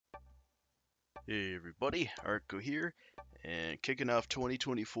Hey everybody, Arco here, and kicking off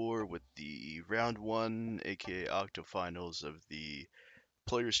 2024 with the round one, aka Octofinals of the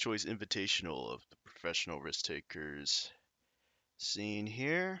Player's Choice Invitational of the Professional Risk Takers scene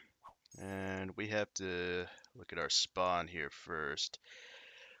here. And we have to look at our spawn here first.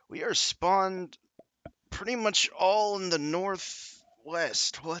 We are spawned pretty much all in the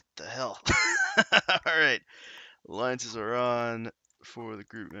northwest. What the hell? Alright, alliances are on for the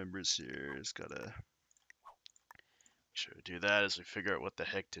group members here. Just gotta do that as we figure out what the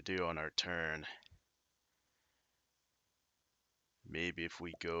heck to do on our turn. Maybe if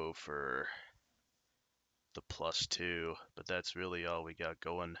we go for the +2, but that's really all we got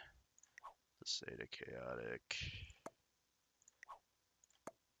going. Let's say to chaotic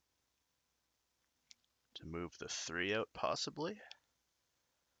to move the 3 out possibly.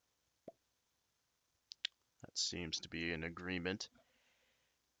 That seems to be an agreement.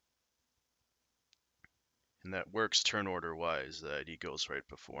 And that works turn order wise, that he goes right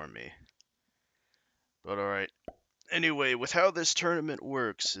before me. But alright. Anyway, with how this tournament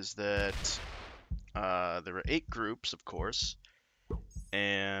works is that there are 8 groups, of course,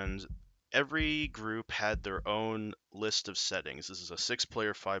 and every group had their own list of settings. This is a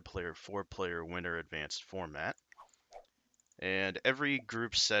 6-player, 5-player, 4-player winner advanced format. And every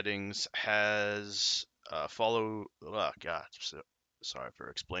group settings has oh god, sorry for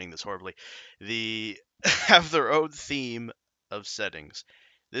explaining this horribly. The have their own theme of settings.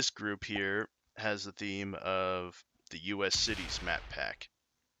 This group here has the theme of the US cities map pack.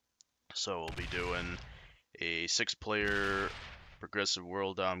 So we'll be doing a 6-player progressive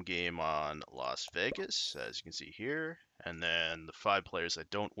world dom game on Las Vegas, as you can see here, and then the 5 players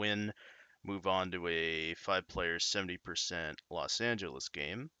that don't win move on to a 5-player 70% Los Angeles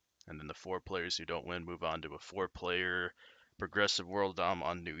game, and then the 4 players who don't win move on to a 4-player progressive world dom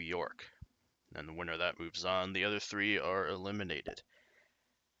on New York. And the winner of that moves on. The other 3 are eliminated.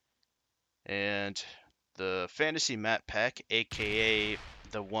 And the fantasy map pack, aka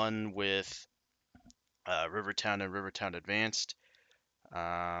the one with Rivertown and Rivertown Advanced,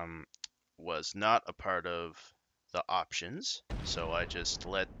 was not a part of the options, so I just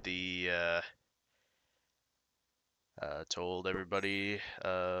let the told everybody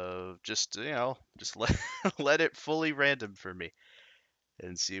just just let let it fully random for me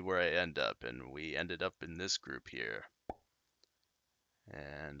and see where I end up, and we ended up in this group here.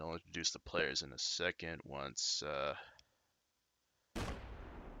 And I'll introduce the players in a second once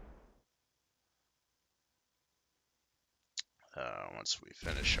we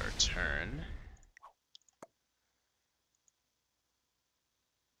finish our turn.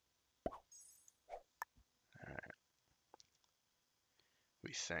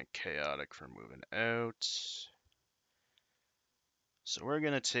 We thank Chaotic for moving out. So we're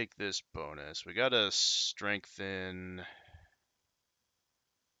going to take this bonus. We got to strengthen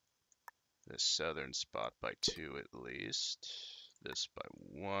this southern spot by 2 at least. This by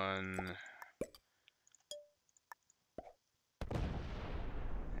 1.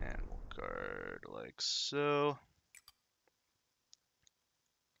 And we'll guard like so.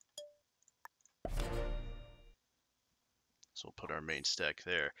 So we'll put our main stack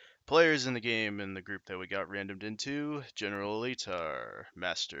there. Players in the game in the group that we got randomed into: General Elitar,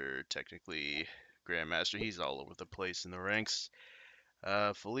 Master, technically Grandmaster. He's all over the place in the ranks.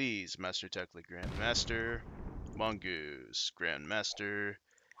 Feliz, Master, technically Grandmaster. Mongoose, Grandmaster.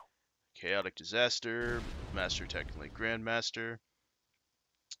 Chaotic Disaster, Master, technically Grandmaster.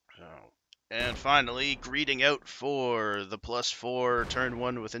 Oh. And finally, greeting out for the +4 turn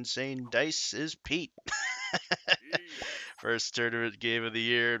 1 with insane dice is Pete. First tournament game of the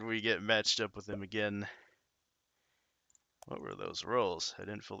year, and we get matched up with him again. What were those rolls? I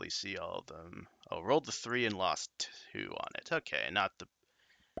didn't fully see all of them. Oh, rolled the 3 and lost 2 on it. Okay, not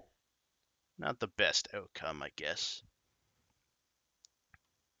the best outcome, I guess.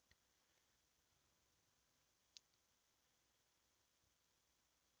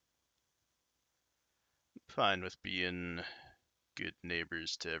 Fine with being good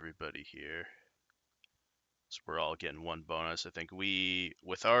neighbors to everybody here. So we're all getting 1 bonus. I think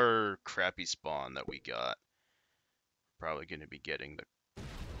with our crappy spawn that we got, probably going to be getting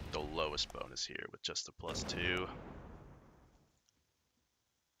the lowest bonus here with just the +2.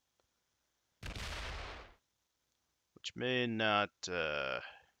 Which may not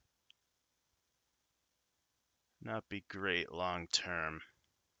be great long term.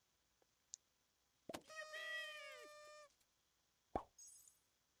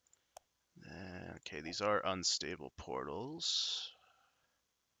 Okay, these are unstable portals,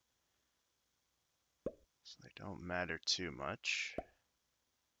 so they don't matter too much.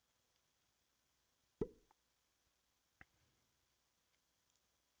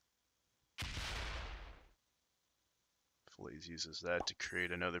 Feliz uses that to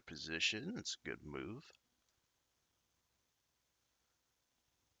create another position. It's a good move.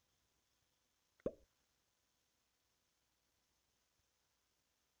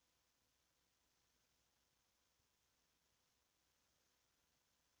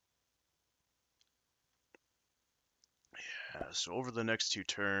 Yeah, so over the next 2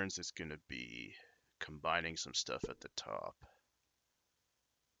 turns, it's going to be combining some stuff at the top.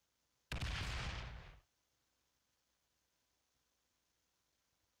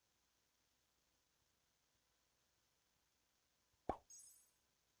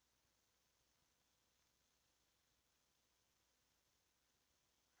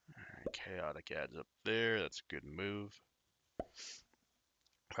 Chaotic adds up there. That's a good move.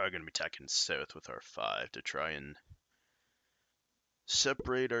 Probably going to be attacking south with our 5 to try and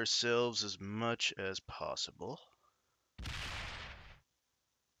separate ourselves as much as possible.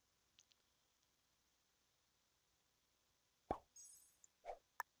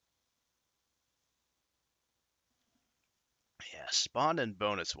 Yeah, spawn and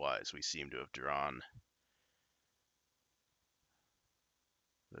bonus-wise, we seem to have drawn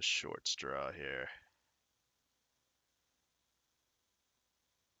the short straw here.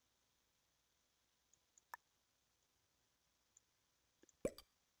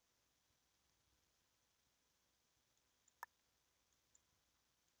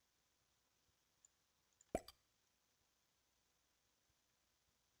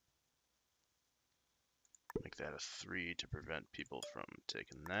 Make that a 3 to prevent people from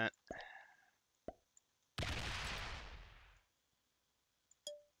taking that.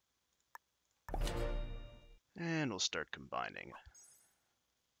 And we'll start combining.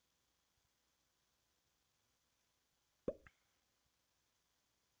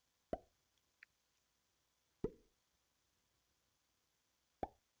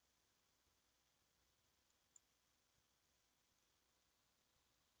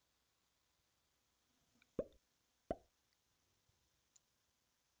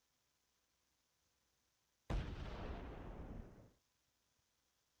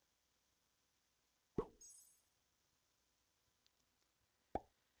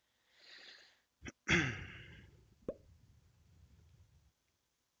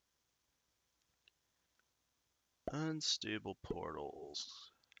 Unstable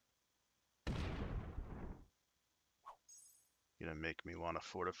portals. Gonna make me want to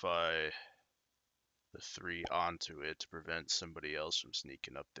fortify the 3 onto it to prevent somebody else from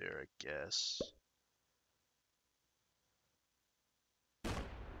sneaking up there, I guess.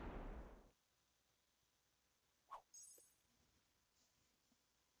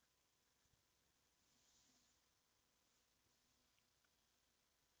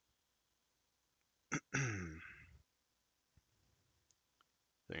 I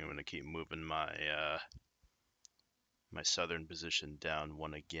think I'm gonna keep moving my my southern position down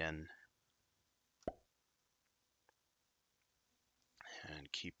 1 again. And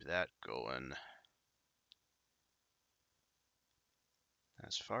keep that going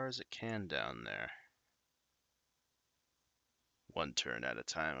as far as it can down there. 1 turn at a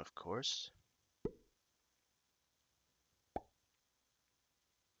time, of course.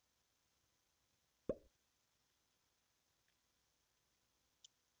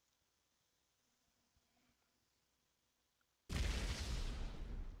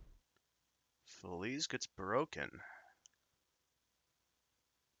 Feliz gets broken.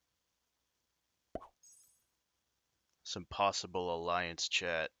 Some possible alliance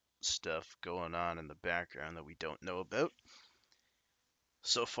chat stuff going on in the background that we don't know about.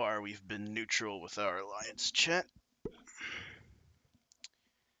 So far, we've been neutral with our alliance chat.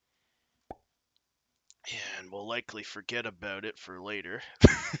 And we'll likely forget about it for later.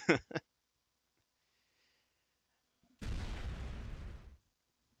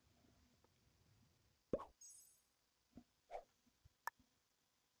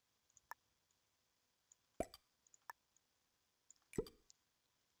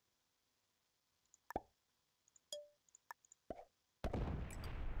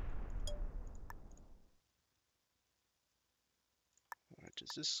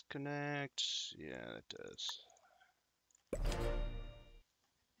 Does this connect? Yeah, it does.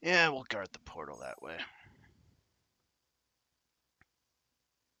 Yeah, we'll guard the portal that way.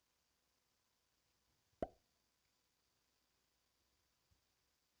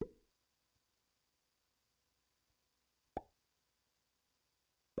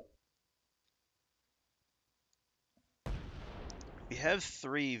 We have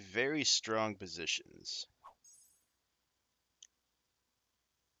 3 very strong positions,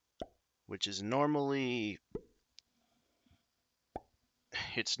 which is normally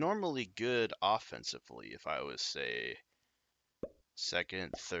good offensively if I was, say,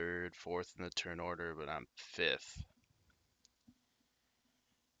 second, third, fourth in the turn order, but I'm fifth.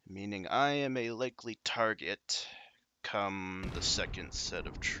 Meaning I am a likely target come the second set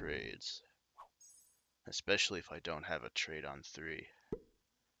of trades. Especially if I don't have a trade on 3.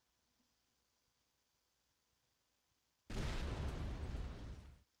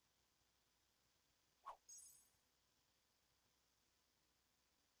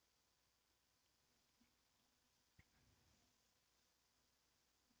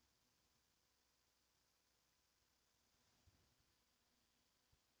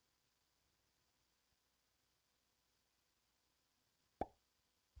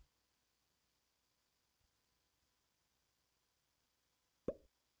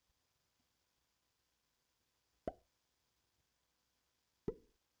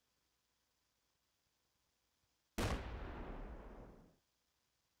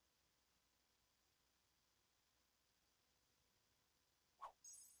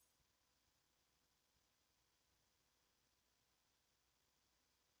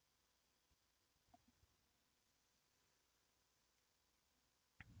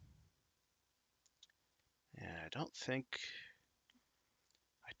 Yeah, I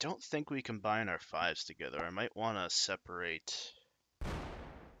don't think we combine our 5s together. I might want to separate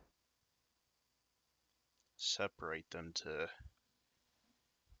them to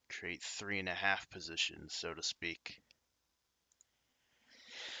create 3.5 positions, so to speak.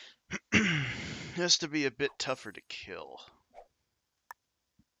 Has to be a bit tougher to kill.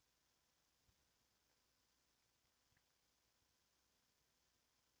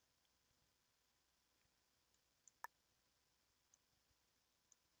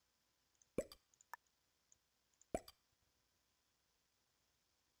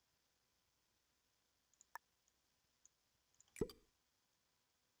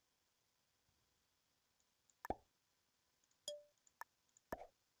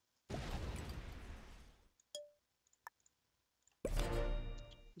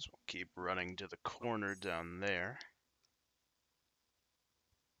 So we'll keep running to the corner down there.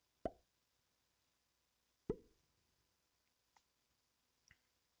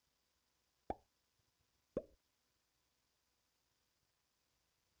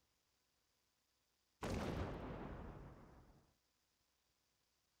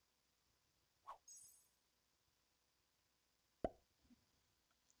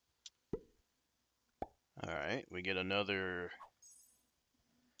 Alright, we get another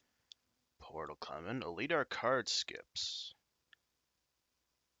portal coming. Elitar card skips.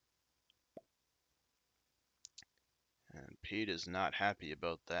 And Pete is not happy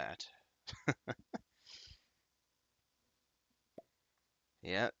about that.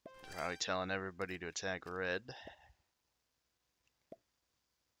 Yep, probably telling everybody to attack red.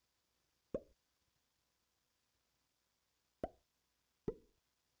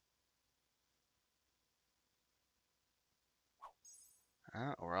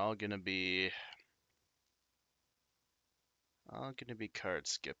 We're all gonna be card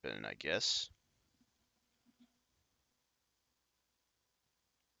skipping, I guess.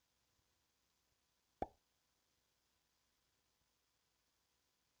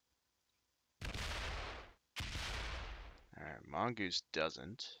 Alright, Mongoose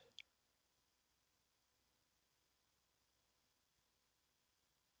doesn't.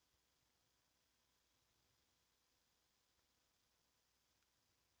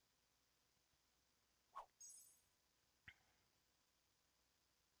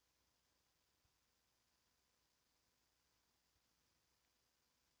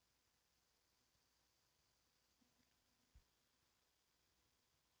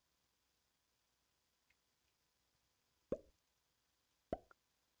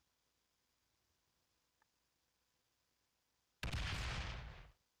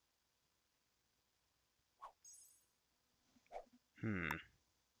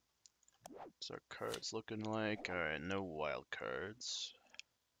 What's our cards looking like? Alright, no wild cards.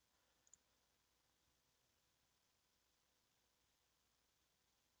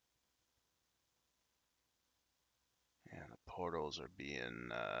 And the portals are being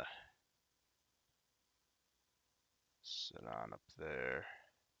set on up there.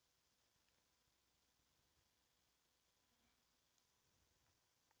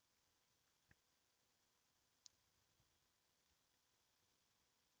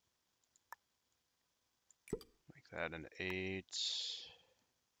 Make that an 8.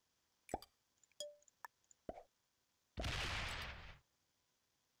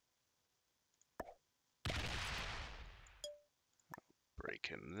 Break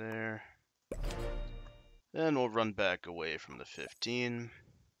him there. Then we'll run back away from the 15.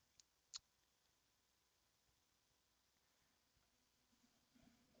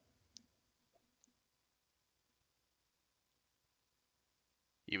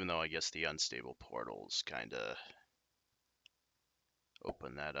 Even though I guess the unstable portals kind of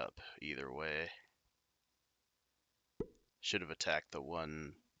open that up either way. Should have attacked the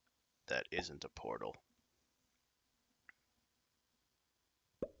one that isn't a portal.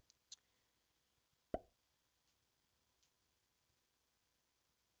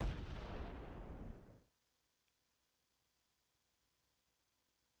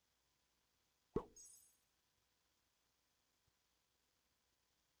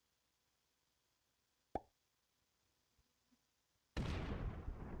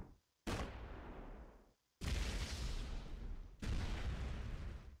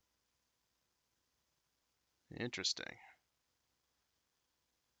 Interesting.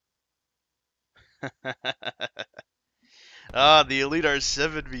 Ah, the Elitar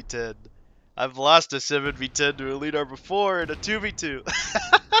 7v10. I've lost a 7v10 to Elitar before in a 2v2.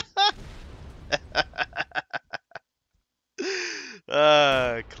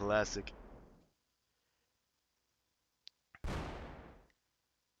 Ah, classic.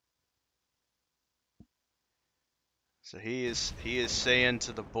 So he is saying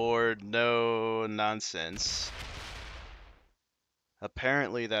to the board, no nonsense.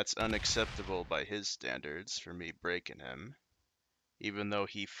 Apparently that's unacceptable by his standards for me breaking him, even though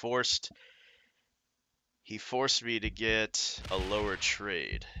he forced me to get a lower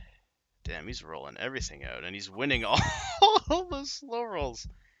trade. Damn, he's rolling everything out and he's winning all the slow rolls.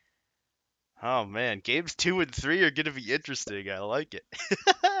 Oh man, games 2 and 3 are gonna be interesting. I like it.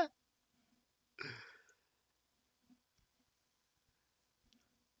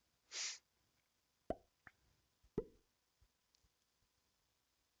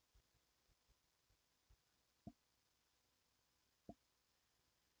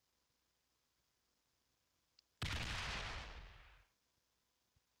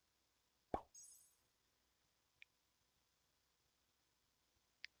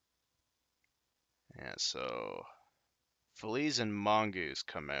 Yeah, so Feliz and Mongoose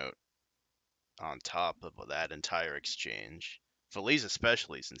come out on top of that entire exchange. Feliz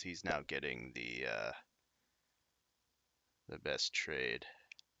especially, since he's now getting the best trade.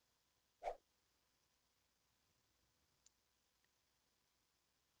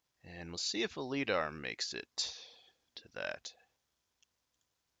 And we'll see if Elitar makes it to that.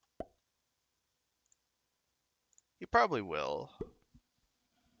 He probably will.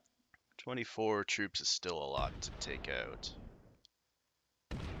 24 troops is still a lot to take out.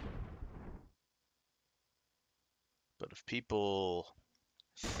 But if people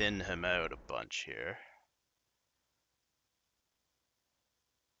thin him out a bunch here.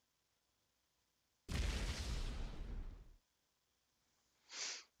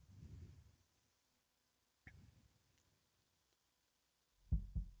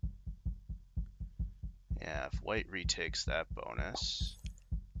 Yeah, if white retakes that bonus,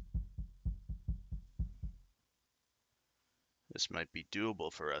 this might be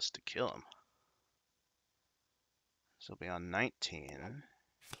doable for us to kill him. So he'll be on 19.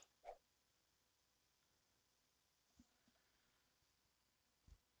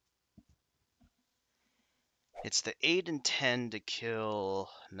 It's the 8 and 10 to kill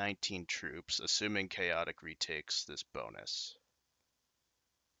 19 troops, assuming chaotic retakes this bonus.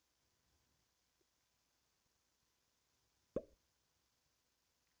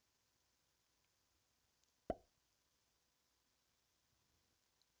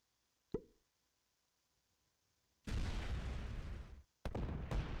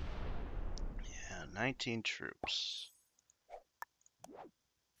 Yeah, 19 troops.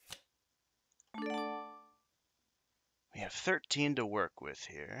 We have 13 to work with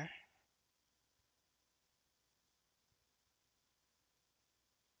here.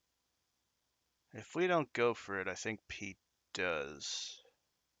 If we don't go for it, I think Pete does.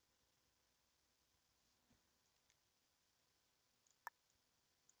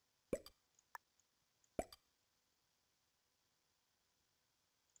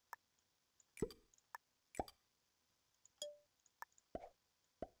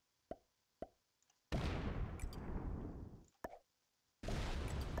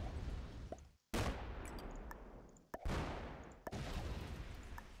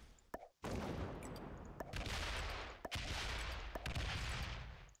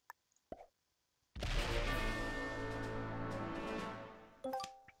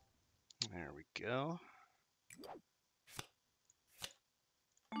 There we go.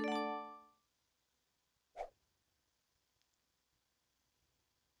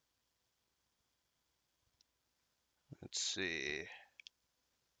 Let's see.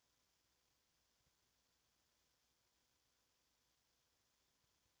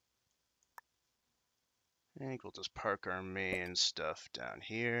 I think we'll just park our main stuff down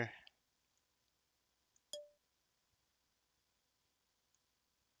here.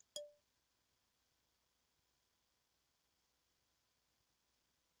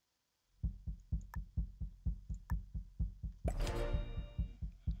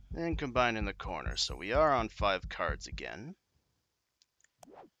 And combine in the corner. So we are on 5 cards again.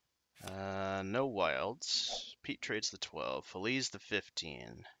 No wilds. Pete trades the 12. Feliz the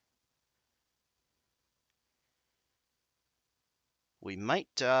 15. We might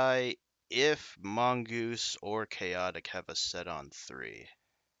die if Mongoose or Chaotic have a set on 3.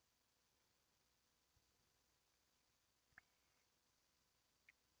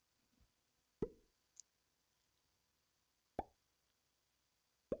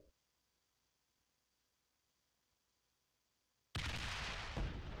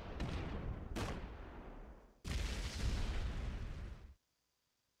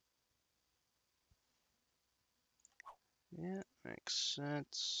 Yeah, makes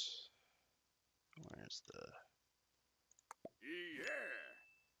sense. Where's the...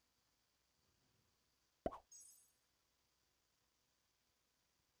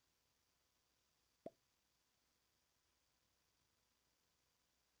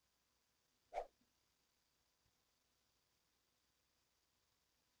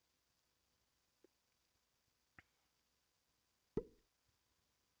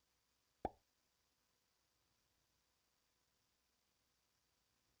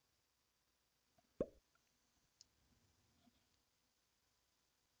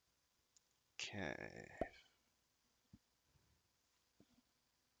 Okay.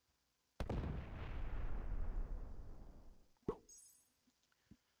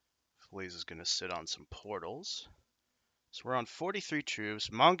 Feliz is going to sit on some portals. So we're on 43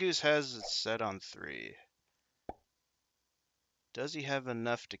 troops. Mongoose has it set on 3. Does he have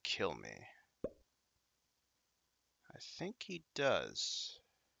enough to kill me? I think he does.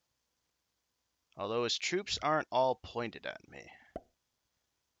 Although his troops aren't all pointed at me.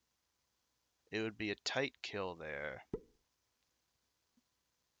 It would be a tight kill there.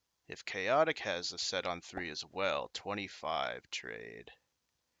 If Chaotic has a set on 3 as well, 25 trade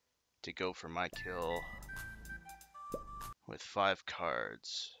to go for my kill with 5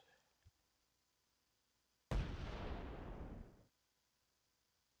 cards.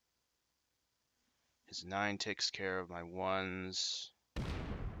 His 9 takes care of my 1s.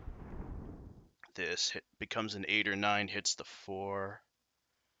 This becomes an 8 or 9, hits the 4.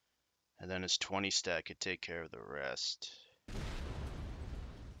 And then his 20 stack could take care of the rest.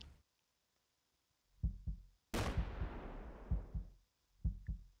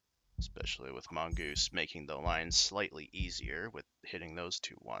 Especially with Mongoose making the line slightly easier with hitting those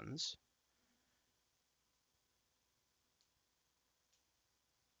 2 1s.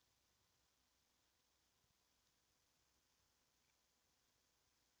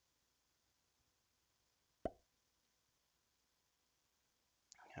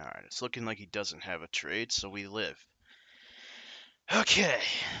 Alright, it's looking like he doesn't have a trade, so we live. Okay.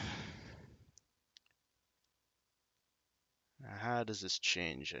 Now, how does this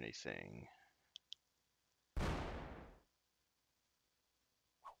change anything?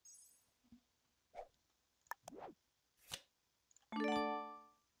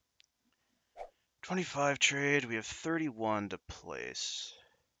 $25 trade, we have 31 to place.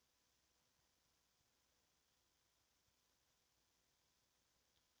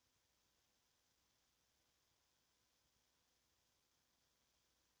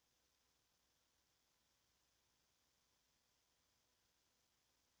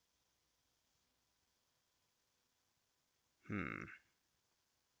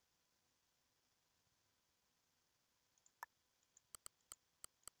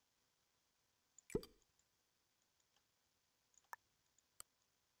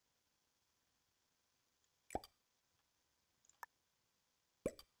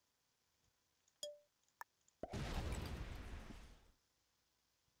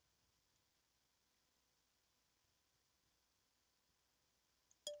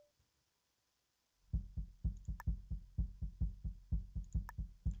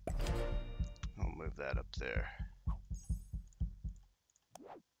 I'll move that up there.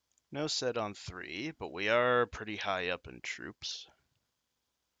 No set on 3, but we are pretty high up in troops.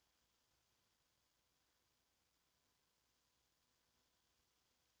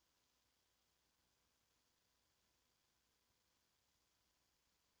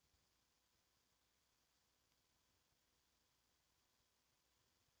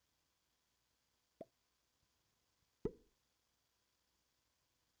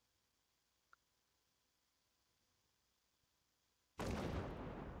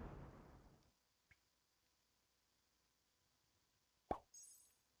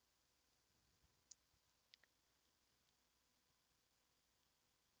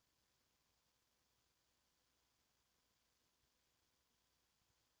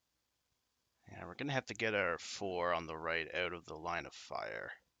 we're gonna have to get our 4 on the right out of the line of fire.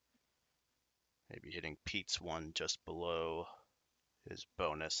 Maybe hitting Pete's one just below his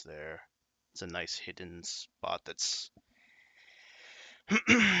bonus there. It's a nice hidden spot that's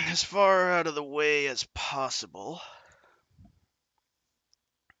as far out of the way as possible.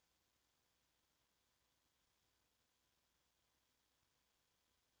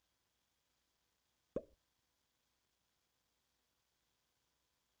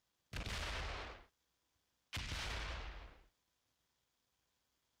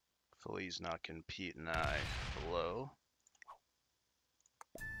 Feliz knocking Pete and I below.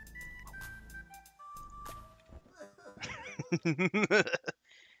 You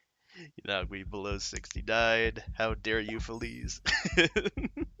knocked me below 69. How dare you, Feliz?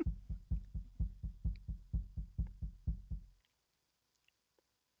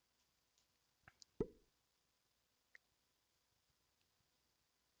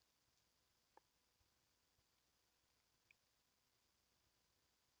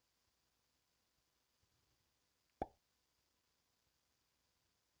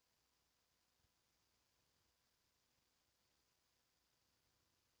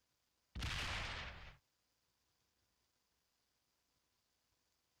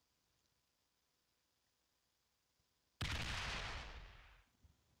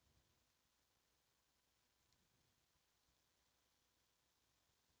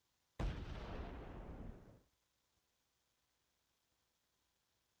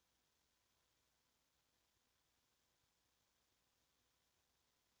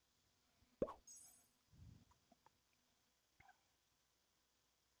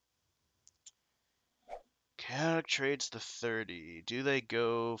 Cat trades the 30. Do they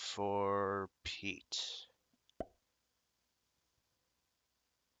go for Pete?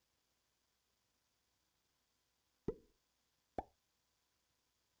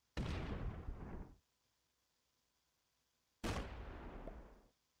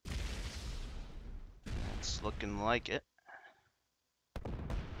 It's looking like it.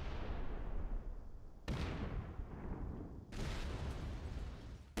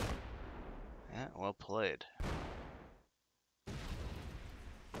 Yeah, well played.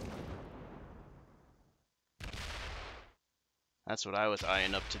 That's what I was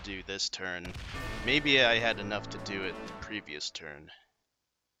eyeing up to do this turn. Maybe I had enough to do it the previous turn.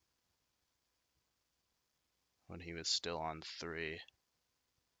 When he was still on 3.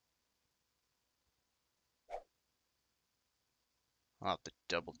 I'll have to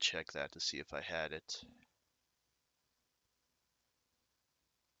double check that to see if I had it.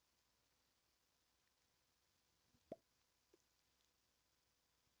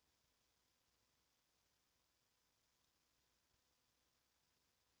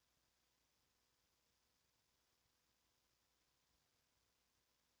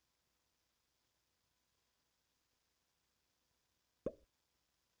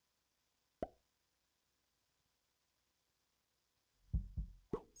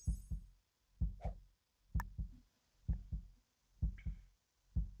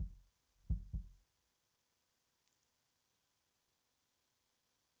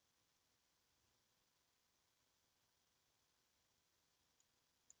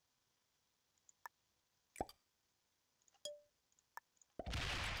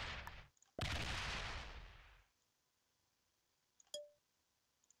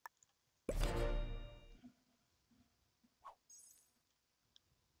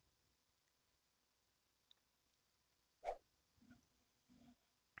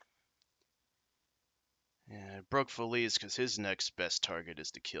 Yeah, I broke Feliz because his next best target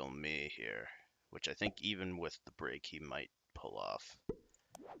is to kill me here, which I think even with the break he might pull off.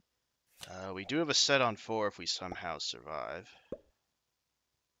 We do have a set on 4 if we somehow survive.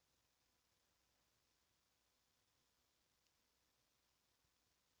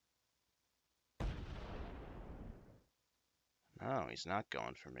 No, he's not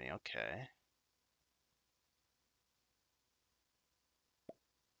going for me. Okay.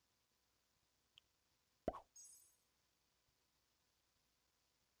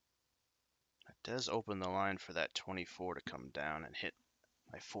 That does open the line for that 24 to come down and hit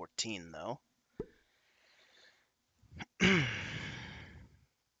my 14, though.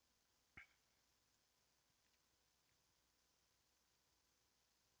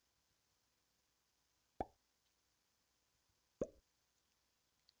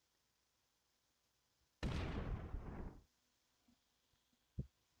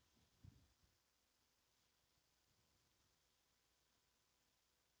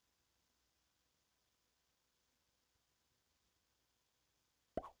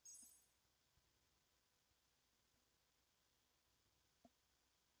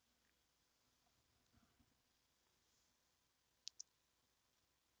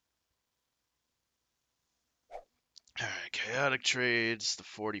 Chaotic trades the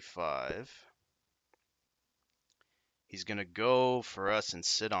 45. He's gonna go for us and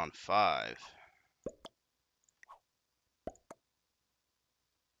sit on 5.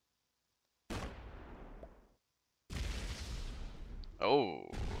 Oh.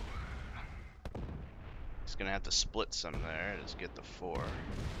 He's gonna have to split some there to get the 4.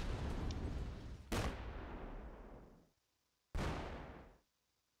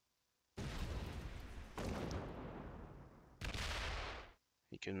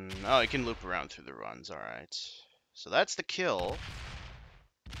 He can loop around through the runs, alright. So that's the kill.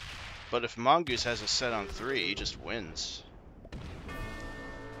 But if Mongoose has a set on 3, he just wins.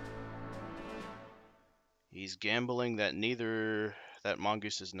 He's gambling that that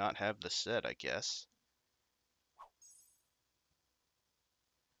Mongoose does not have the set, I guess.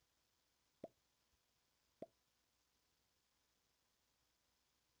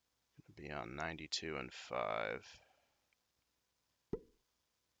 Be on 92 and 5.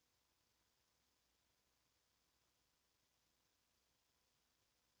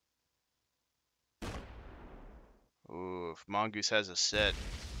 Ooh, if Mongoose has a set,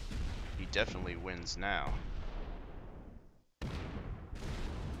 he definitely wins now.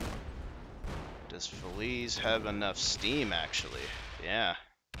 Does Feliz have enough steam, actually? Yeah.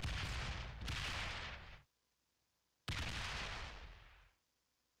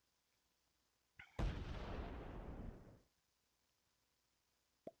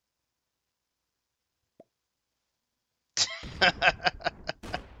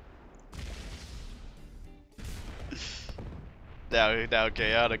 Now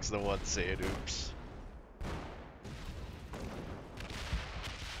Chaotic's the one saying oops.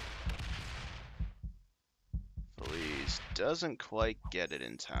 Feliz doesn't quite get it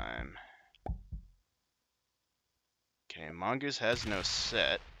in time. Okay, Mongoose has no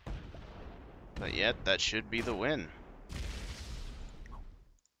set. But yet, that should be the win.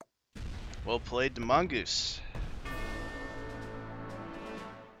 Well played to Mongoose.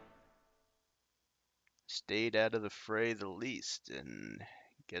 Stayed out of the fray the least and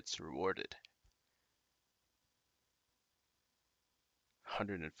gets rewarded.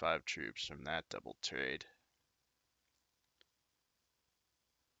 105 troops from that double trade.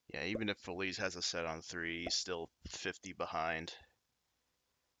 Yeah, even if Feliz has a set on 3, he's still 50 behind.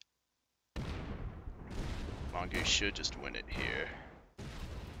 Mongoose should just win it here.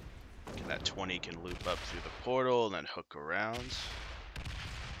 And that 20 can loop up through the portal and then hook around.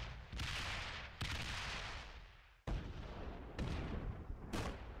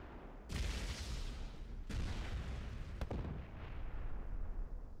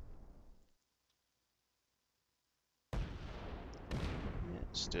 Yeah,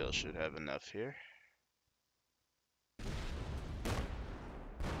 still should have enough here.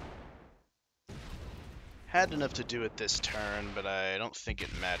 Had enough to do it this turn, but I don't think it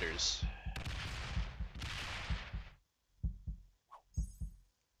matters.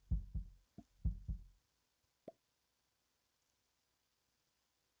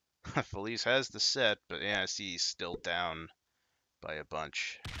 Feliz has the set, but yeah, I see he's still down by a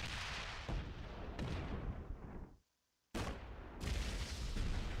bunch.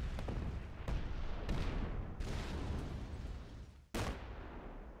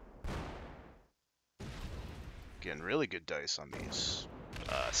 Getting really good dice on these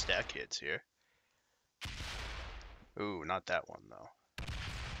stack hits here. Ooh, not that one though.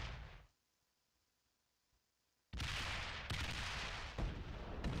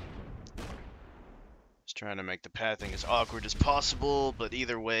 Just trying to make the pathing as awkward as possible, but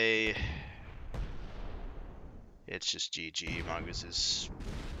either way, it's just GG. Mongoose is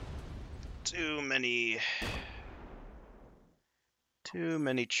too many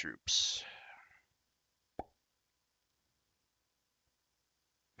troops.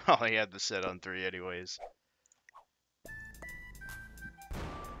 Oh, he had the set on 3 anyways.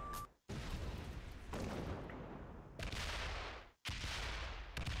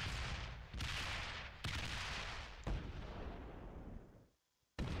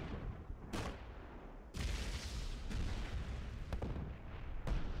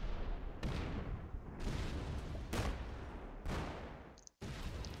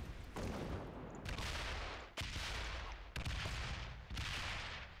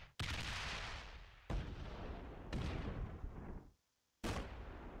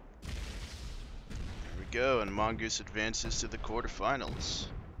 Go, and Mongoose advances to the quarterfinals.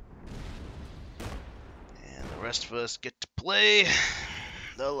 And the rest of us get to play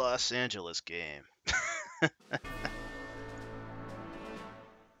the Los Angeles game.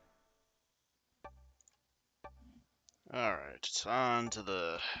 Alright, it's on to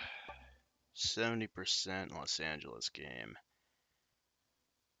the 70% Los Angeles game.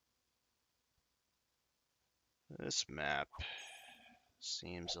 This map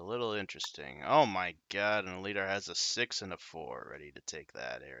seems a little interesting. Oh my god, an Elitar has a 6 and a 4 ready to take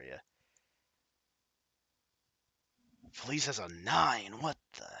that area. Feliz has a 9. What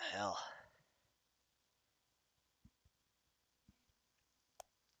the hell?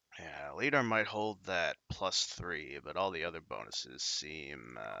 Yeah, Elitar might hold that +3, but all the other bonuses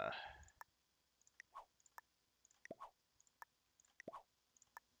seem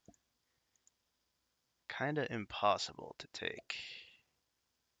kind of impossible to take.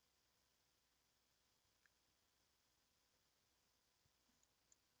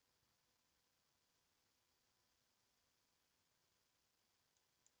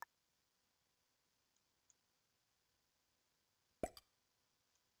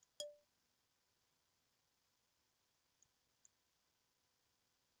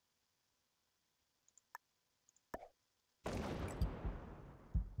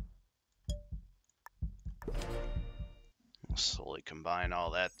 We'll slowly combine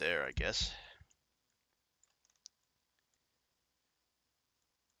all that there, I guess.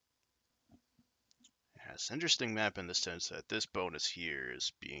 Yeah, it's an interesting map in the sense that this bonus here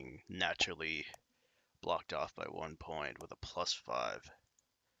is being naturally blocked off by 1 point with a +5.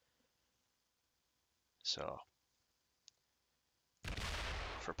 So,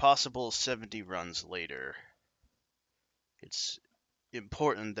 for possible 70 runs later, it's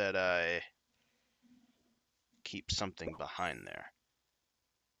important that I keep something behind there.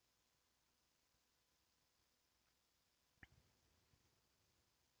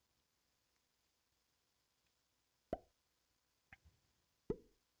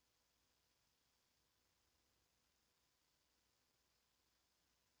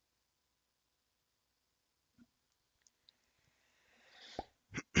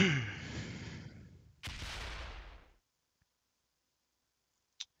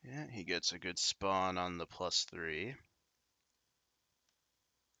 Yeah, he gets a good spawn on the +3.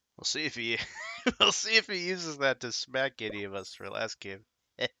 We'll see if he we'll see if he uses that to smack any of us for last game.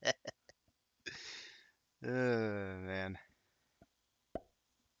 Man.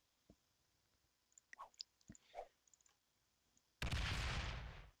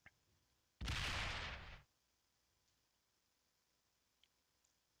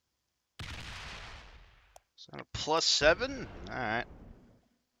 So a +7? Alright.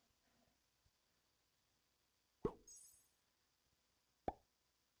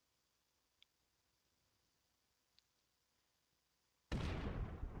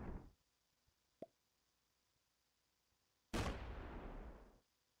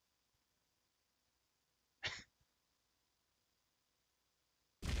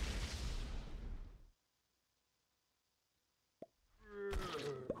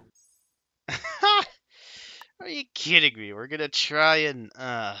 Are you kidding me? We're gonna try and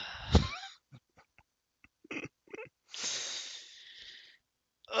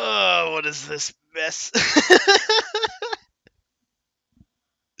Oh, what is this mess?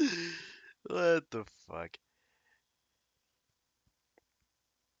 What the fuck?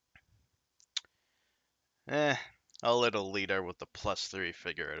 I'll let a leader with the +3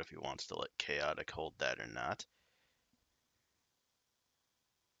 figure out if he wants to let Chaotic hold that or not.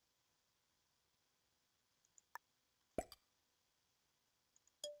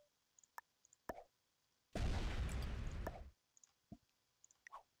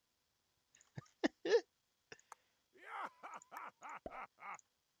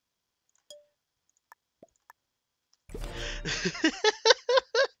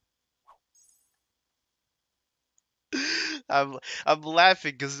 I'm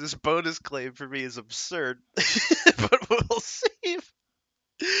laughing because this bonus claim for me is absurd. But we'll see.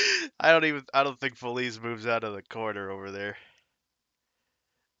 I don't think Feliz moves out of the corner over there.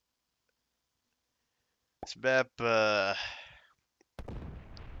 This map oh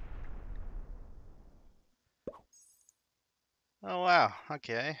wow,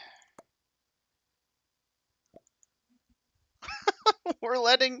 okay.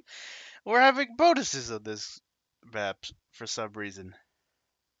 We're having bonuses on this map for some reason.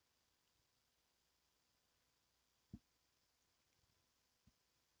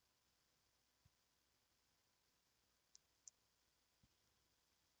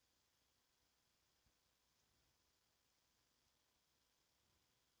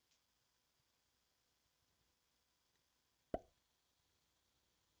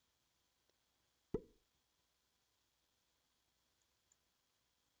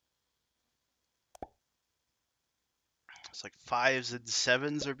 It's like 5s and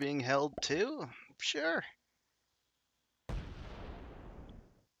 7s are being held too. Sure.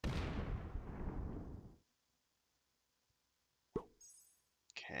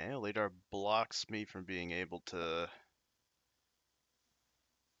 Elitar blocks me from being able to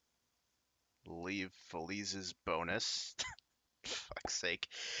leave Feliz's bonus. Fuck's sake.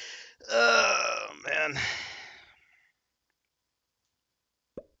 Oh, man.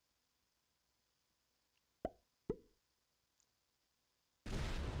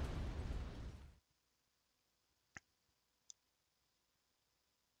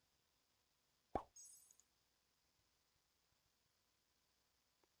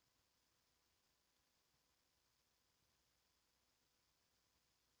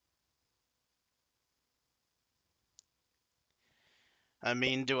 I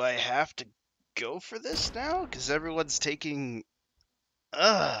mean, do I have to go for this now? Because everyone's taking...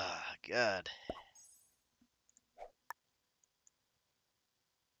 God.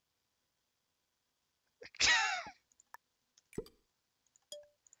 What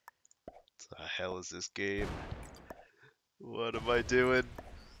the hell is this game? What am I doing?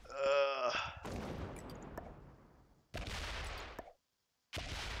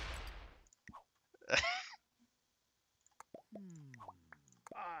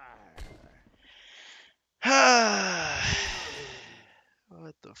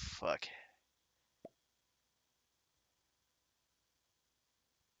 What the fuck?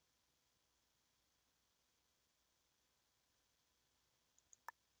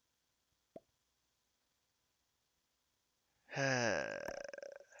 I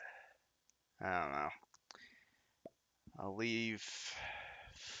don't know. I'll leave.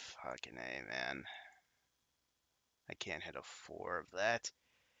 Fucking A, man. I can't hit a 4 of that.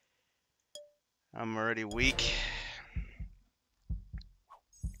 I'm already weak.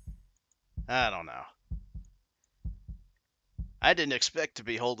 I don't know. I didn't expect to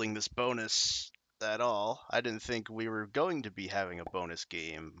be holding this bonus at all. I didn't think we were going to be having a bonus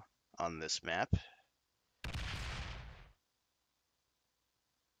game on this map.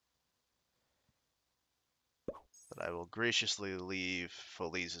 But I will graciously leave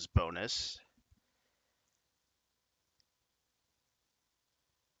Feliz's bonus.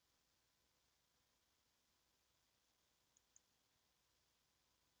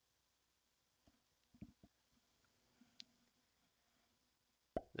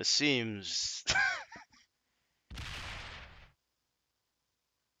 This seems...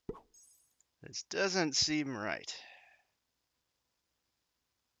 This doesn't seem right.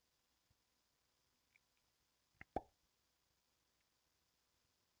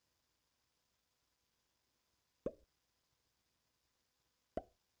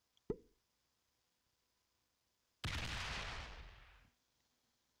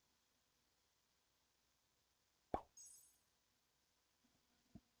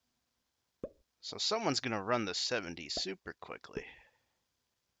 So someone's gonna run the 70 super quickly.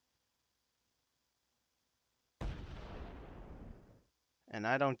 And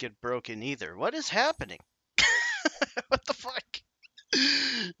I don't get broken either. What is happening? What the fuck?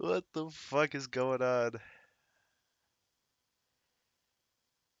 What the fuck is going on?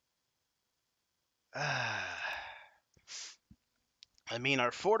 I mean,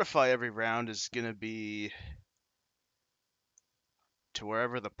 our fortify every round is gonna be to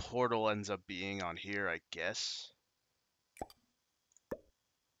wherever the portal ends up being on here, I guess.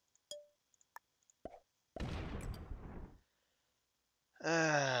 What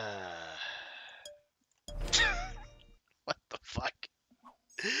the fuck?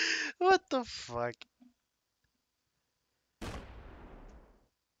 What the fuck?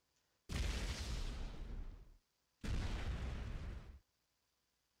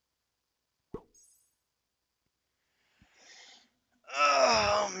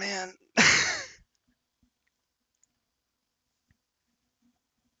 Oh, man.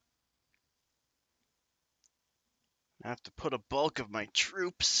 I have to put a bulk of my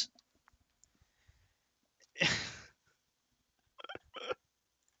troops.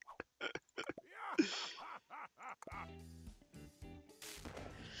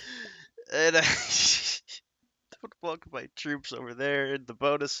 And I put a bulk of my troops over there in the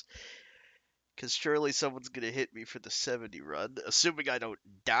bonus. Because surely someone's going to hit me for the 70 run. Assuming I don't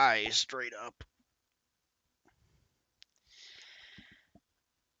die straight up.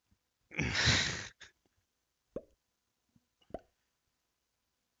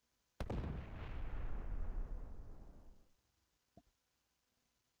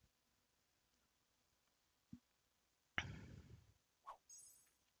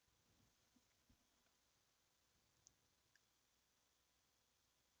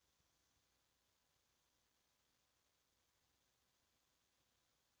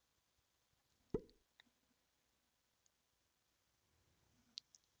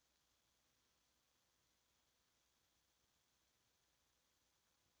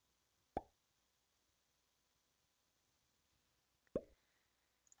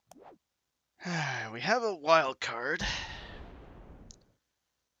 We have a wild card.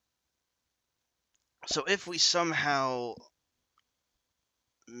 So if we somehow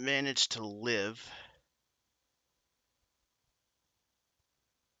manage to live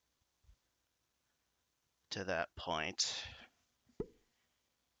to that point,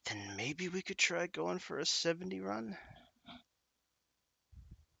 then maybe we could try going for a 70 run.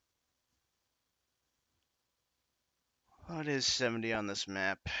 What is 70 on this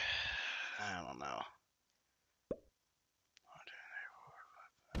map? I don't know.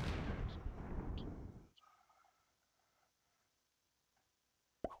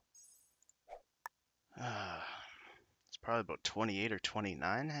 It's probably about 28 or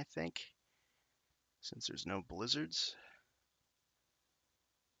 29, I think, since there's no blizzards.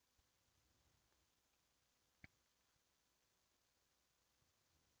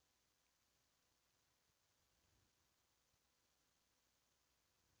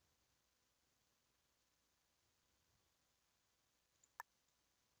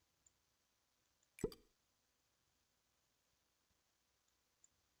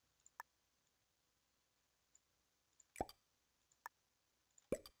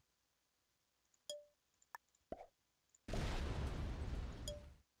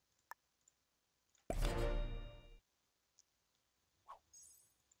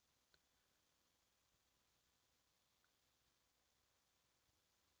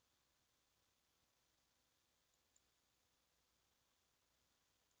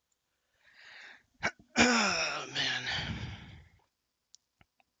 Oh, man.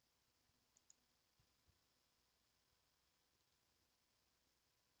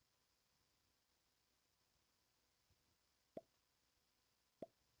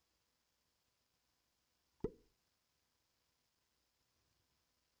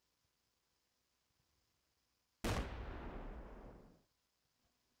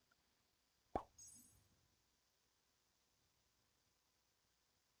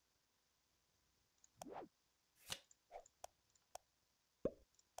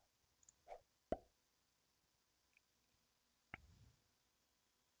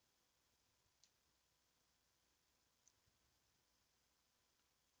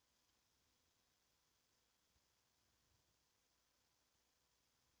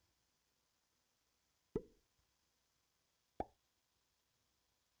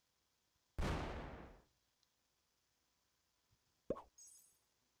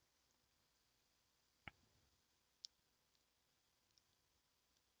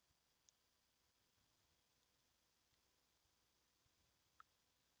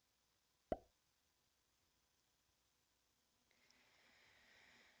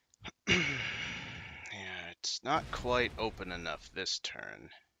 Yeah, it's not quite open enough this turn.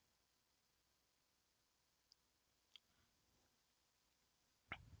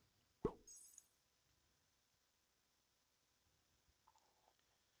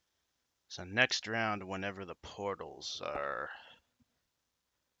 So next round, whenever the portals are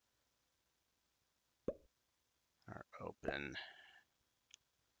open.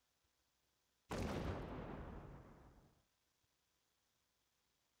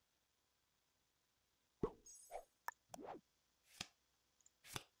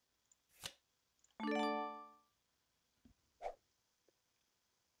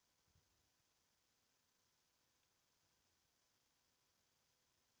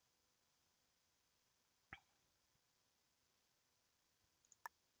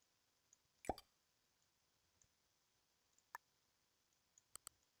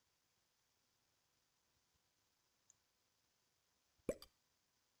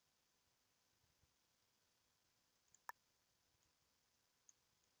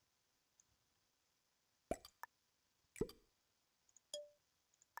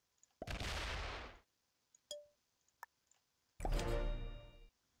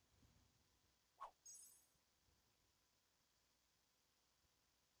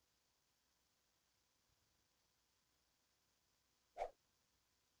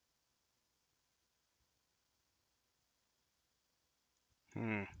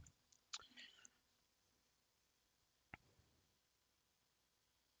 Hmm.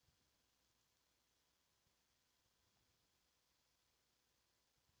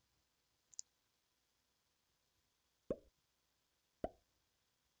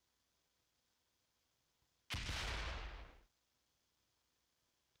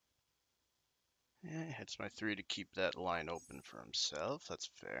 Yeah, he hits my 3 to keep that line open for himself. That's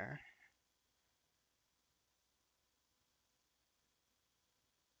fair.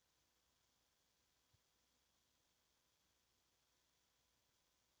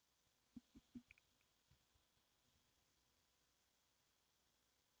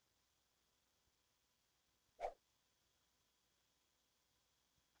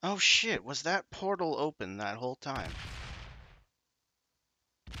 Oh shit, was that portal open that whole time?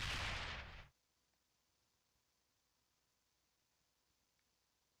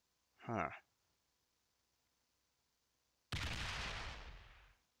 Huh.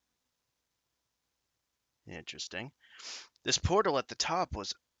 Interesting. This portal at the top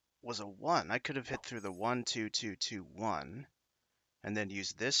was a 1. I could have hit through the 1 2 2 2 1 and then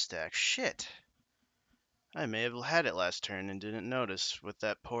used this stack. Shit. I may have had it last turn and didn't notice with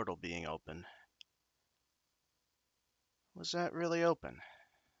that portal being open. Was that really open?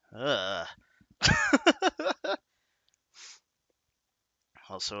 Ugh.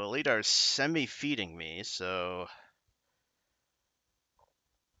 Also, Elitar's semi-feeding me, so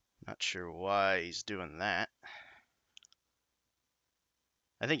not sure why he's doing that.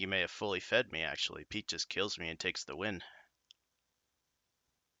 I think he may have fully fed me, actually. Pete just kills me and takes the win.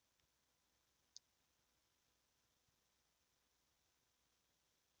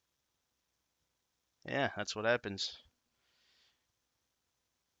 Yeah, that's what happens.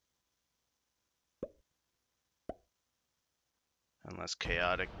 Unless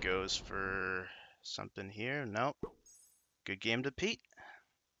Chaotic goes for something here. Nope. Good game to Pete.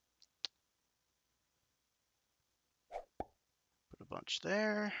 Put a bunch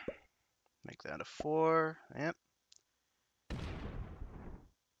there. Make that a 4. Yep.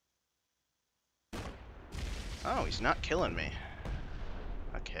 Oh, he's not killing me.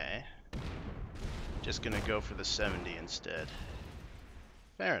 Okay. Just gonna go for the 70 instead.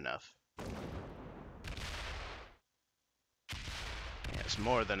 Fair enough. Yeah, it's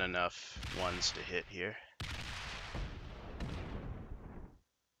more than enough ones to hit here.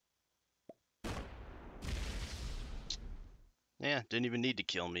 Yeah, didn't even need to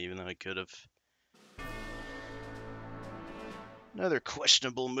kill me, even though I could have. Another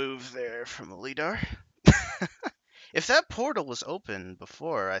questionable move there from Elitar. If that portal was open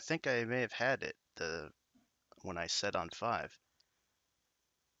before, I think I may have had it when I set on 5.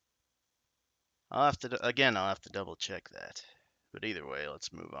 I'll have to double check that. But either way,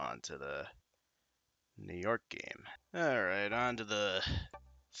 let's move on to the New York game. All right, on to the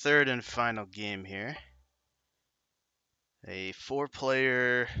third and final game here. A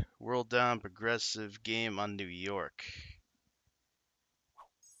 4-player World Down progressive game on New York.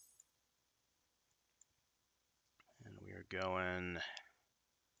 And we are going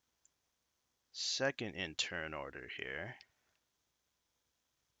second in turn order here.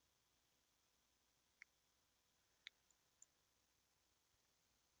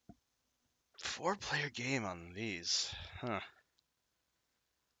 Four-player game on these. Huh.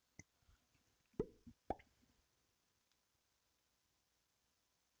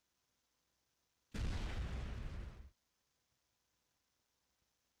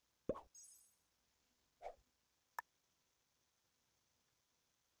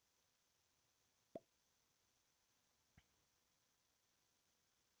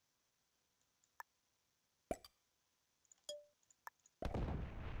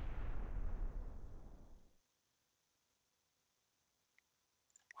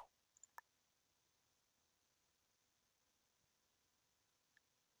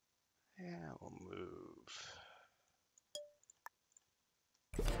 Yeah, we'll move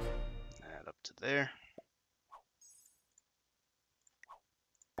that up to there.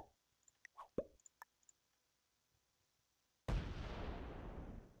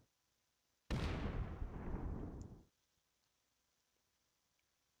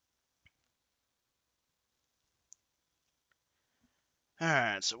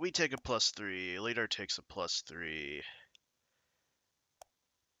 Alright, so we take a +3. Elitar takes a +3.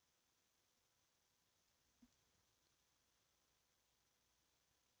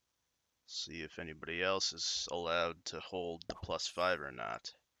 See if anybody else is allowed to hold the +5 or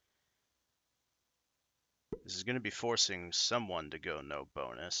not. This is going to be forcing someone to go no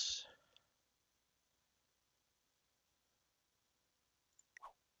bonus.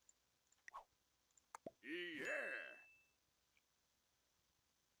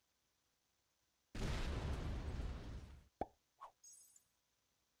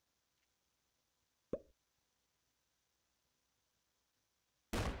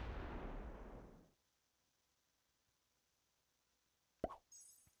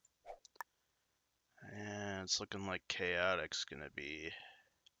 And it's looking like Chaotic's going to be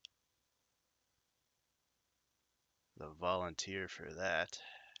the volunteer for that.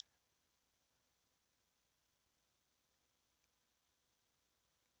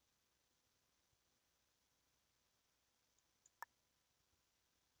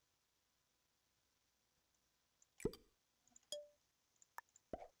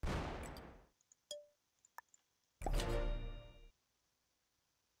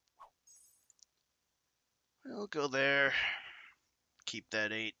 We'll go there. Keep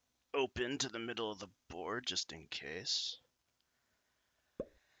that 8 open to the middle of the board just in case.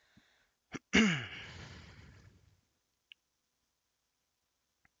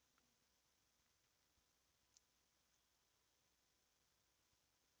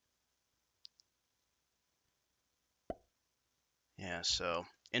 Yeah, so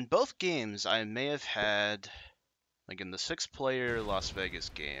in both games, I may have had, like in the 6-player Las Vegas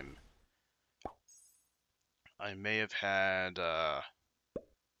game, I may have had the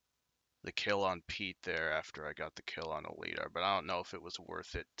kill on Pete there after I got the kill on Elitar, but I don't know if it was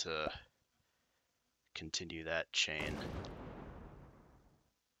worth it to continue that chain.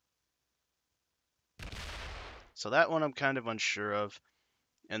 So that one I'm kind of unsure of.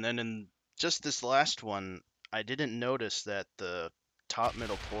 And then in just this last one, I didn't notice that the top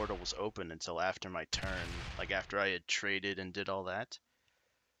middle portal was open until after my turn, like after I had traded and did all that.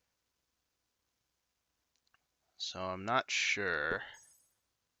 So I'm not sure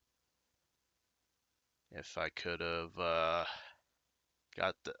if I could have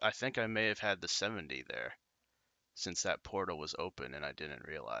got the, I think I may have had the 70 there since that portal was open and I didn't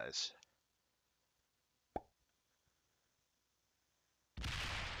realize.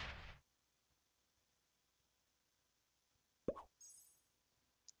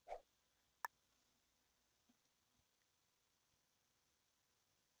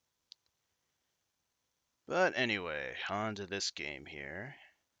 But anyway, on to this game here.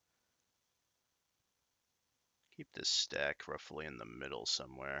 Keep this stack roughly in the middle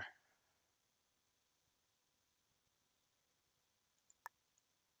somewhere.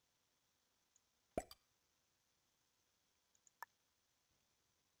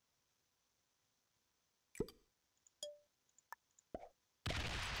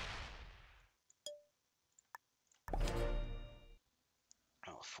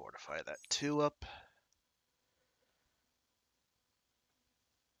 I'll fortify that 2 up.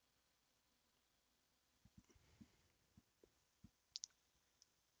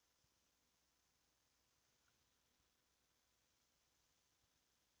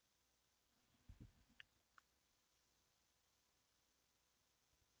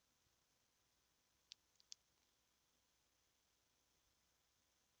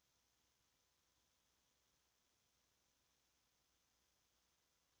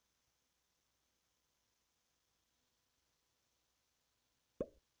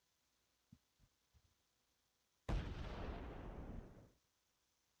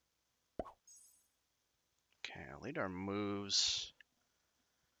 Okay, Elitar moves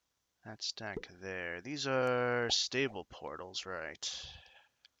that stack there. These are stable portals, right?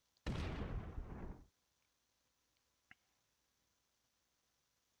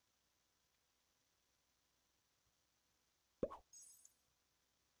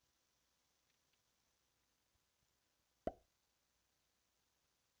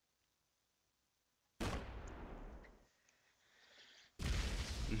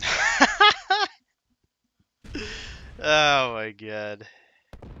 Oh my god.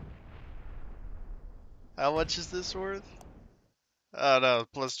 How much is this worth? Oh no,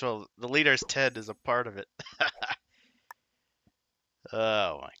 plus 12. The leader's 10 is a part of it.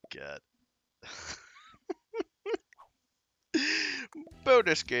 Oh my god.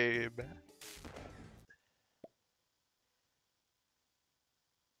 Bonus game.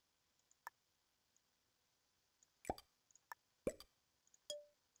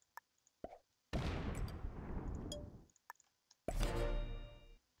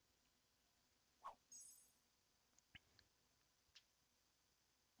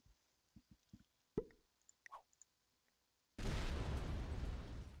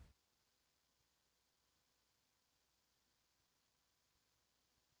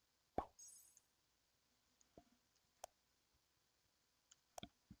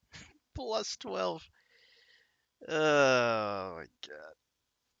 Plus 12. Oh my god.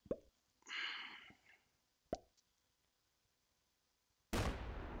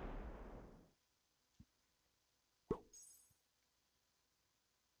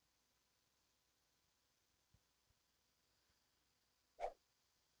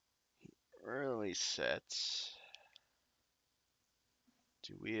 Early sets.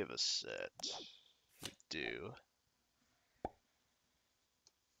 Do we have a set? We do.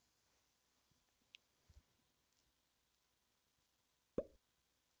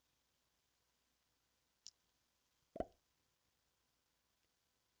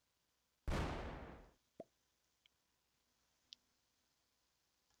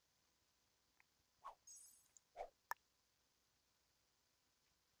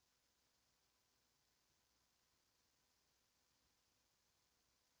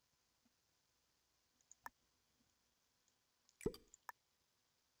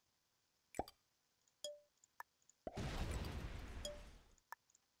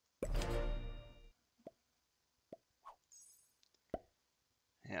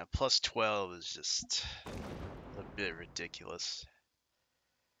 Yeah, plus 12 is just a bit ridiculous.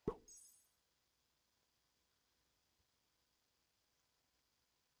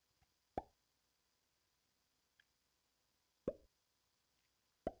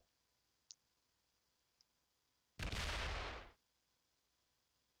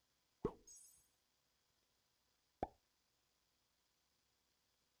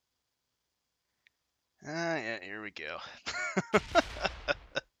 Yeah, here we go.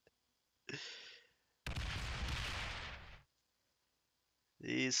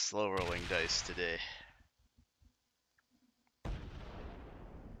 These slow rolling dice today.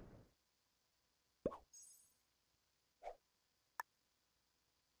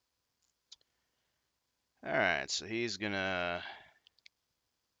 Alright, so he's gonna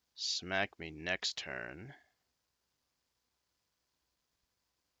smack me next turn.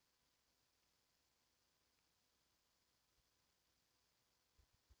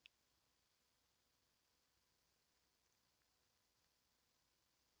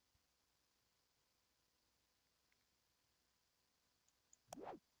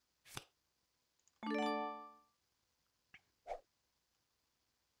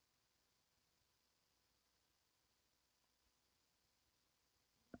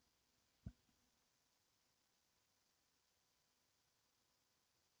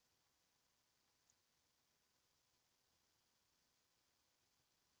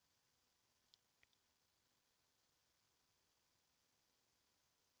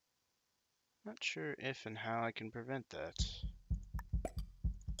 Not sure if and how I can prevent that.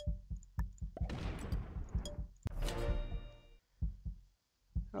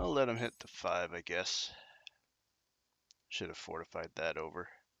 I'll let him hit the 5, I guess. Should have fortified that over.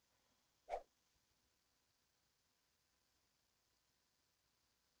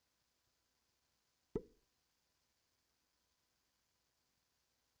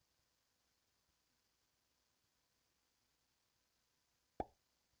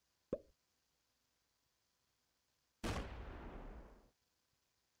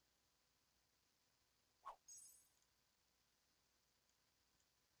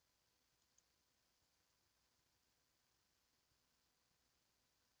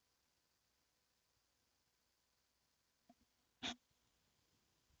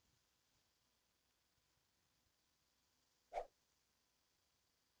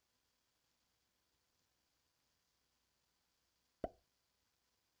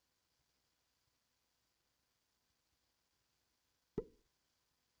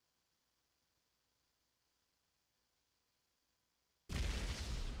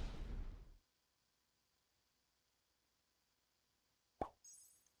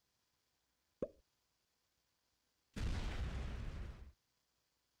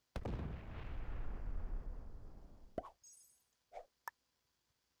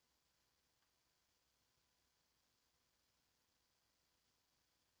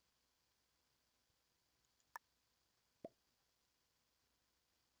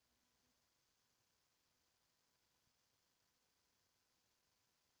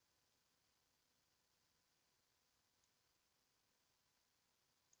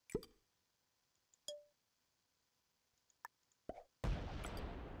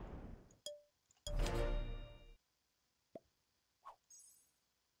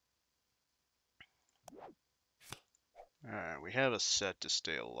 Alright, we have a set to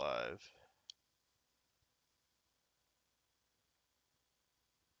stay alive.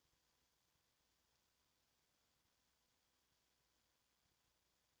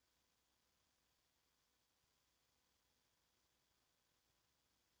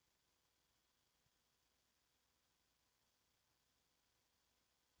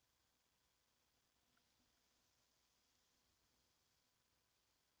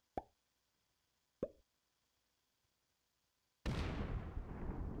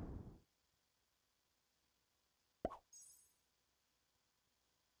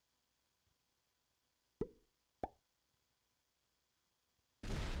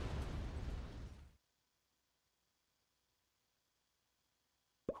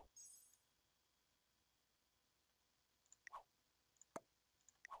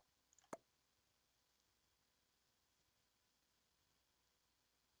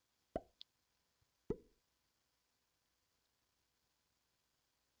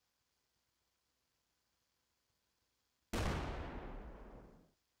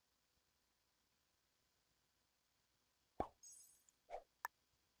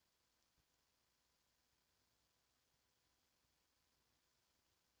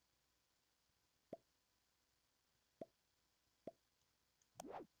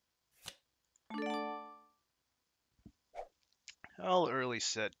 I'll early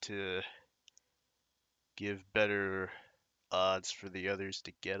set to give better odds for the others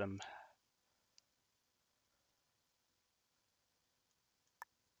to get them.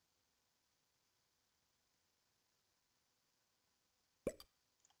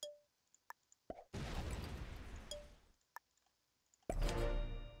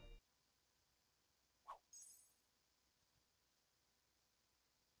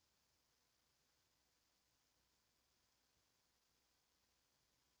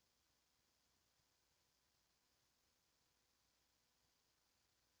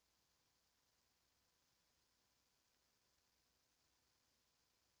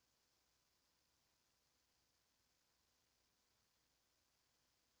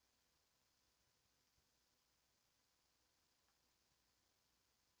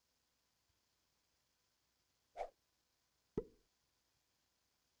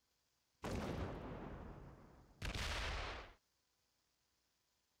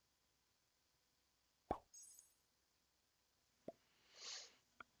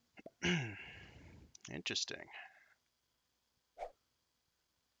 Interesting.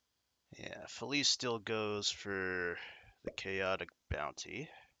 Yeah, Feliz still goes for the chaotic bounty.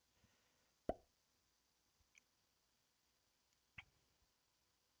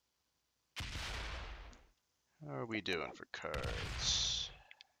 How are we doing for cards?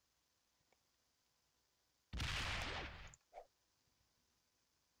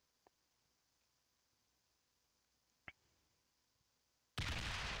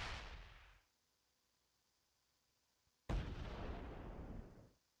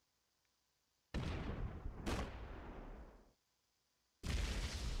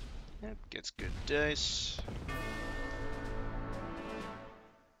 Yep, gets good dice.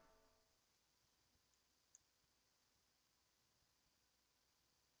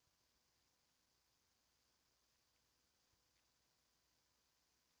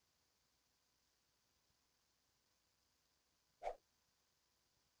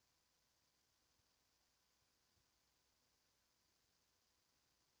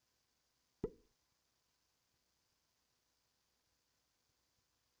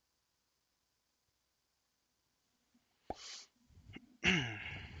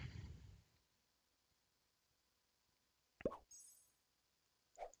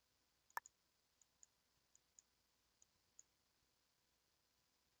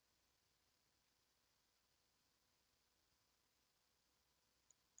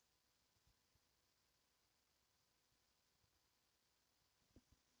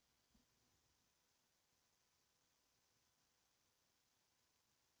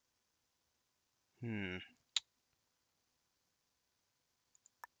 Hmm.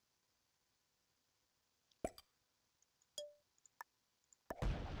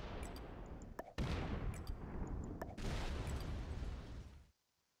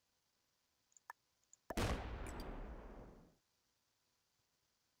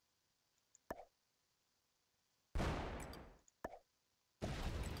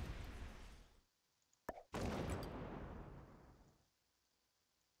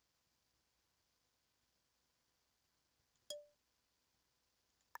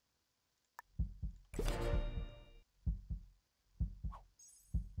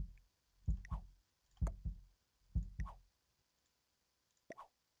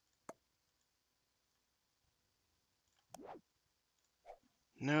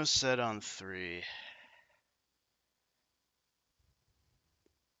 No set on 3.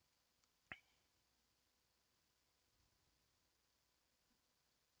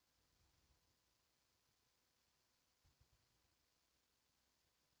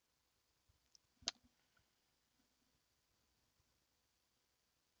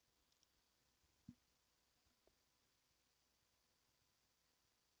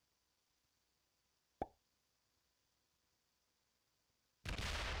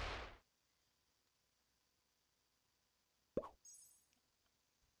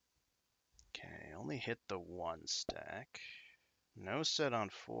 Okay, only hit the 1 stack. No set on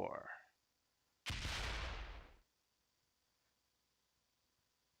 4.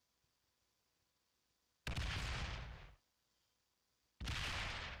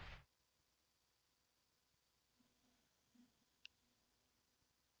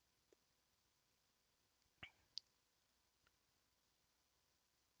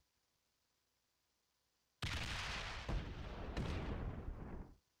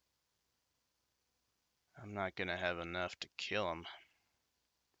 I'm not gonna have enough to kill him.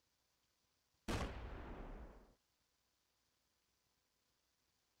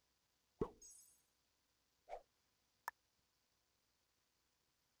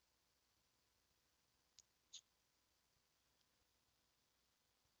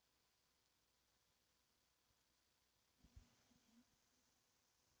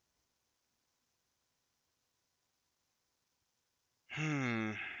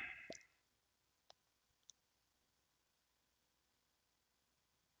 Hmm.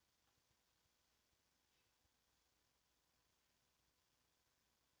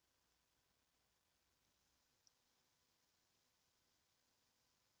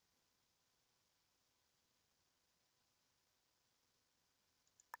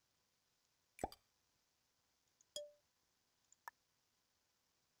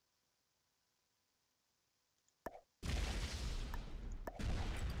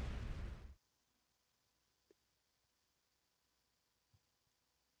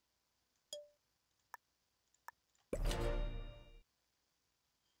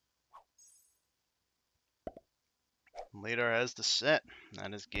 Elitar has the set.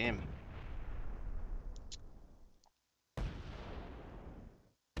 That is game.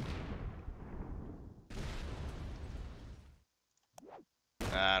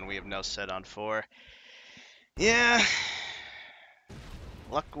 And we have no set on 4. Yeah.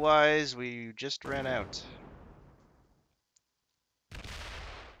 Luck-wise, we just ran out.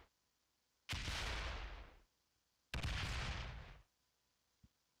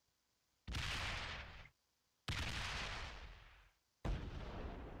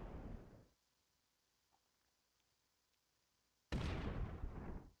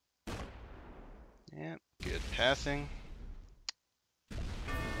 Yeah, good pathing.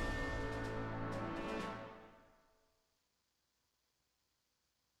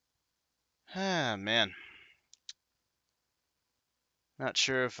 Ah, man. Not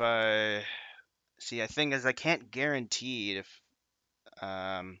sure if I... See, I think is I can't guarantee if,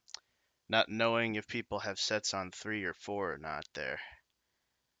 not knowing if people have sets on 3 or 4 or not there.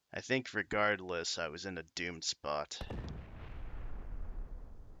 I think regardless, I was in a doomed spot.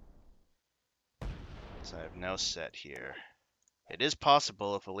 So I have no set here. It is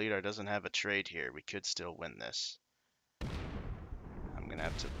possible if Elitar doesn't have a trade here, we could still win this. I'm gonna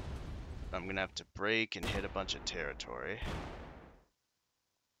have to break and hit a bunch of territory.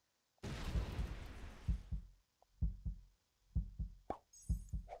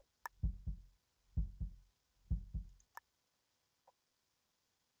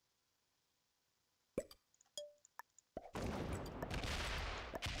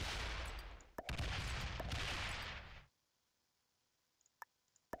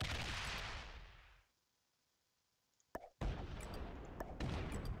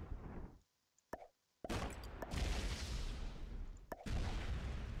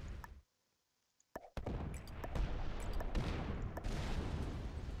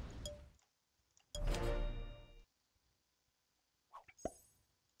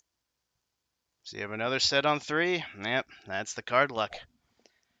 So you have another set on 3? Yep, that's the card luck.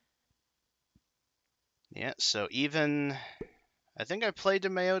 Yeah, so even... I think I played to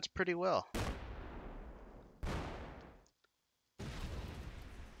my outs pretty well.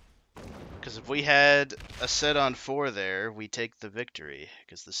 Because if we had a set on 4 there, we take the victory.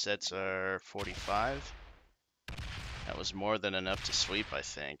 Because the sets are 45. That was more than enough to sweep, I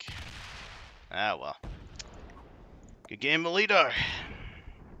think. Ah, well. Good game, Elitar.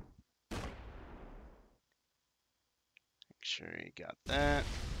 Make sure you got that.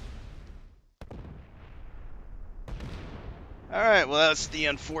 Alright, well, that's the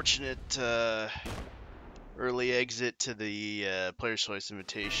unfortunate early exit to the Players' Choice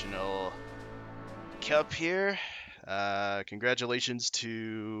Invitational Cup here. Congratulations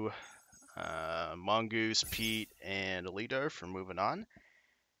to Mongoose, Pete, and Elitar for moving on.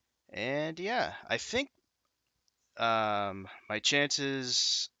 And yeah, I think my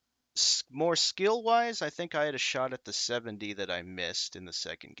chances, more skill-wise, I think I had a shot at the 70 that I missed in the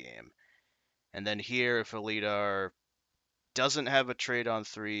second game. And then here, if Elitar doesn't have a trade on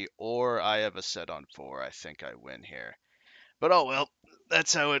 3 or I have a set on 4, I think I win here. But oh well,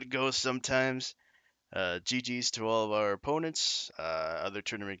 that's how it goes sometimes. GG's to all of our opponents. Other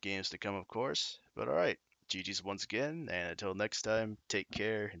tournament games to come, of course. But alright, GG's once again, and until next time, take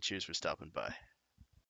care and cheers for stopping by.